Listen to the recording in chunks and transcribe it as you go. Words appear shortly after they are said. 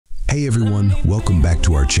Hey everyone, welcome back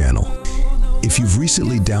to our channel. If you've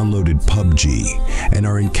recently downloaded PUBG and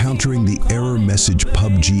are encountering the error message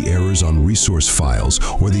PUBG errors on resource files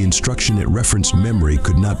or the instruction it referenced memory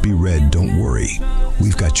could not be read, don't worry.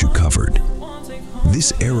 We've got you covered.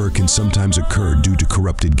 This error can sometimes occur due to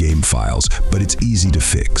corrupted game files, but it's easy to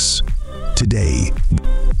fix. Today,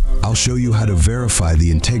 I'll show you how to verify the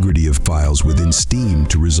integrity of files within Steam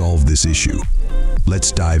to resolve this issue.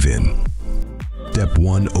 Let's dive in. Step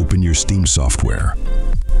 1. Open your Steam software.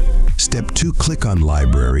 Step 2. Click on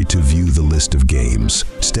Library to view the list of games.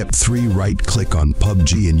 Step 3. Right-click on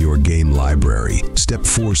PUBG in your game library. Step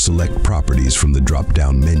 4. Select Properties from the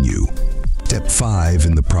drop-down menu. Step 5.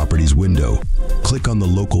 In the Properties window, click on the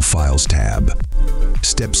Local Files tab.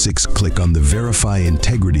 Step 6. Click on the Verify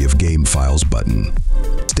Integrity of Game Files button.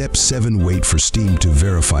 Step 7. Wait for Steam to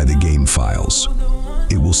verify the game files.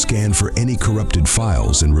 It will scan for any corrupted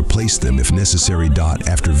files and replace them if necessary.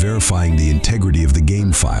 After verifying the integrity of the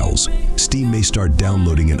game files, Steam may start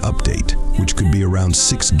downloading an update, which could be around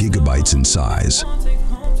 6 gigabytes in size.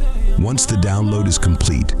 Once the download is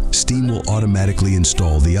complete, Steam will automatically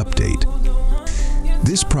install the update.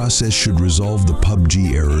 This process should resolve the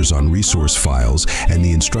PUBG errors on resource files and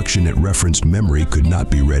the instruction it referenced memory could not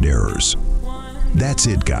be read errors. That's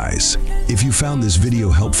it, guys. If you found this video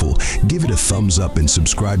helpful, give it a thumbs up and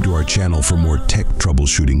subscribe to our channel for more tech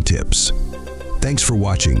troubleshooting tips. Thanks for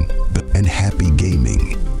watching, and happy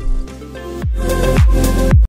gaming.